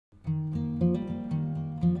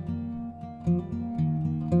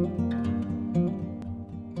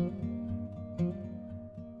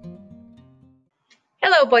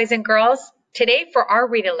Hello, boys and girls. Today for our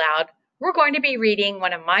Read Aloud, we're going to be reading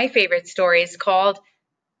one of my favorite stories called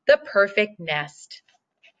The Perfect Nest.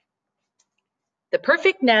 The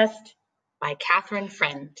Perfect Nest by Catherine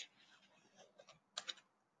Friend.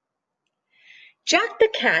 Jack the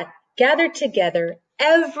cat gathered together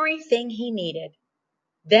everything he needed,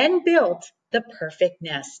 then built the perfect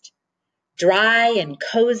nest, dry and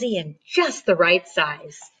cozy and just the right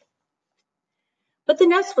size. But the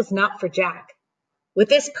nest was not for Jack. With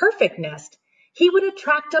this perfect nest, he would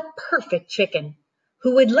attract a perfect chicken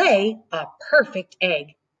who would lay a perfect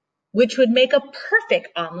egg, which would make a perfect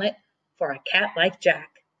omelet for a cat like Jack.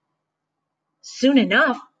 Soon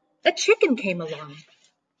enough, a chicken came along.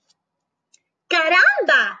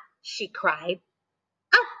 "Caramba!" she cried.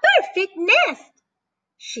 "A perfect nest!"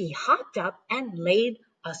 She hopped up and laid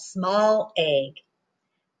a small egg.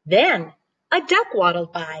 Then a duck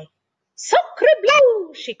waddled by. "Sacre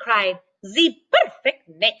bleu!" she cried. "The perfect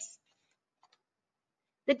nest!"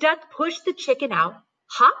 The duck pushed the chicken out,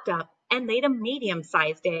 hopped up, and laid a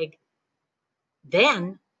medium-sized egg.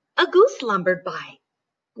 Then a goose lumbered by.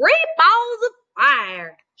 "Great balls of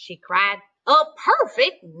fire!" she cried. "A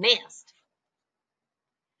perfect nest!"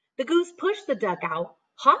 The goose pushed the duck out,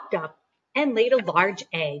 hopped up, and laid a large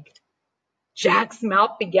egg. Jack's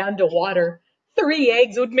mouth began to water. 3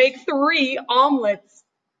 eggs would make 3 omelets.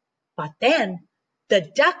 But then the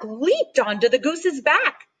duck leaped onto the goose's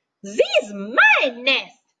back. "This my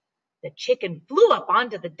nest!" The chicken flew up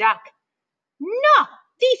onto the duck. "No,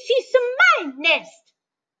 this is my nest!"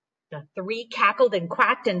 The 3 cackled and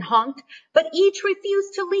quacked and honked, but each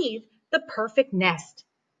refused to leave the perfect nest.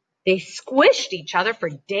 They squished each other for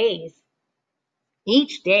days.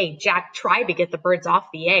 Each day, Jack tried to get the birds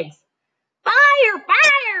off the eggs. "Fire!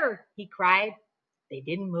 Fire!" he cried. They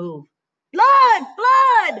didn't move. "Blood!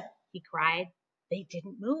 Blood!" he cried. They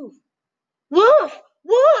didn't move. "Woof!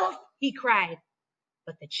 Woof!" he cried.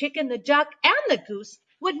 But the chicken, the duck, and the goose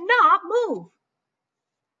would not move.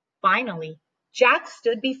 Finally, Jack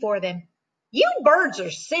stood before them. "You birds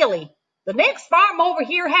are silly. The next farm over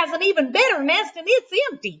here has an even better nest and it's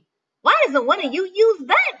empty. Why doesn't one of you use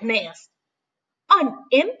that nest?" "An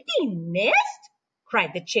empty nest?"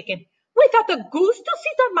 cried the chicken. "Without the goose to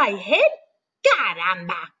sit on my head?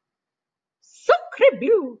 Caramba!" "Sacre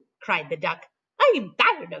bleu!" cried the duck. "I am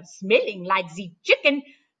tired of smelling like the chicken.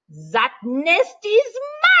 That nest is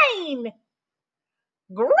mine!"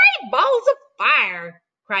 "Great balls of fire!"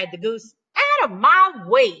 cried the goose. "Out of my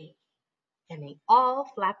way!" And they all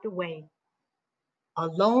flapped away.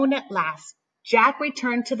 Alone at last, Jack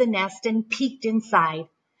returned to the nest and peeked inside.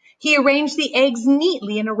 He arranged the eggs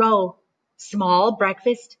neatly in a row. Small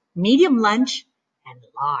breakfast, medium lunch, and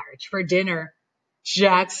large for dinner.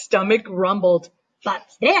 Jack's stomach rumbled, but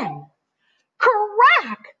then,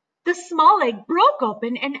 crack! The small egg broke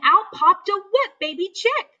open and out popped a wet baby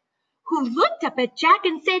chick, who looked up at Jack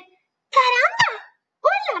and said, "Caramba!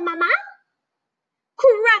 Hola, mamá!"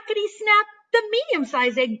 Crackety-snap! The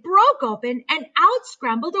medium-sized egg broke open and out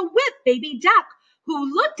scrambled a wet baby duck,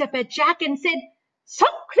 who looked up at Jack and said,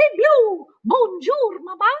 "Sacre bleu! Bonjour,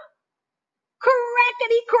 mamá!"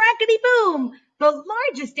 Crackety-crackety-boom! The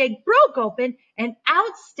largest egg broke open and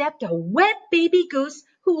out stepped a wet baby goose,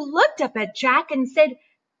 who looked up at Jack and said,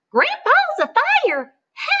 "Great balls of fire!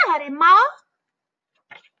 Howdy, Ma!"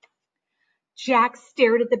 Jack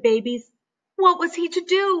stared at the babies. What was he to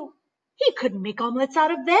do? He couldn't make omelets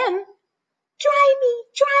out of them. "Dry me,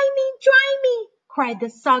 dry me, dry me!" cried the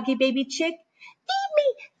soggy baby chick. "Feed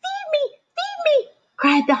me, feed me, feed me!"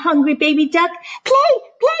 cried the hungry baby duck. "Play,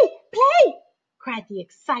 play, play!" cried the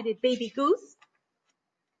excited baby goose.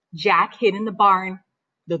 Jack hid in the barn.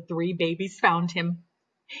 The 3 babies found him.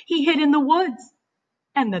 He hid in the woods,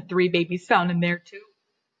 and the 3 babies found him there too.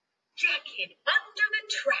 Jack hid under the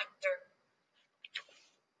tractor.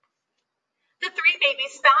 The 3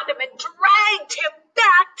 babies found him and dragged him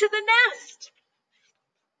back to the nest.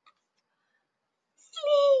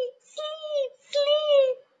 "Sleep, sleep,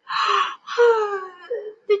 sleep."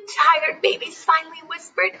 The tired babies finally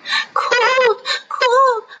whispered. "Cold,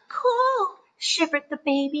 cold, cold," shivered the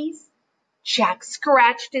babies. Jack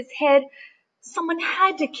scratched his head. Someone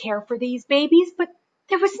had to care for these babies, but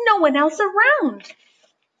there was no one else around.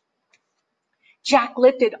 Jack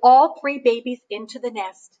lifted all 3 babies into the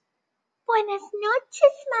nest. "Buenas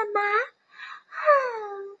noches, mamá."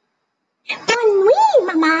 "Bonne nuit,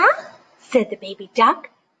 mamá," said the baby duck.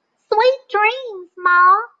 "Sweet dreams,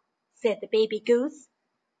 ma," said the baby goose.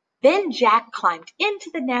 Then Jack climbed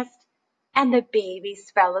into the nest, and the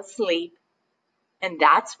babies fell asleep. And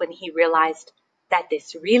that's when he realized that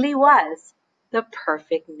this really was the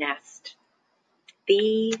perfect nest.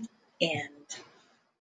 The end.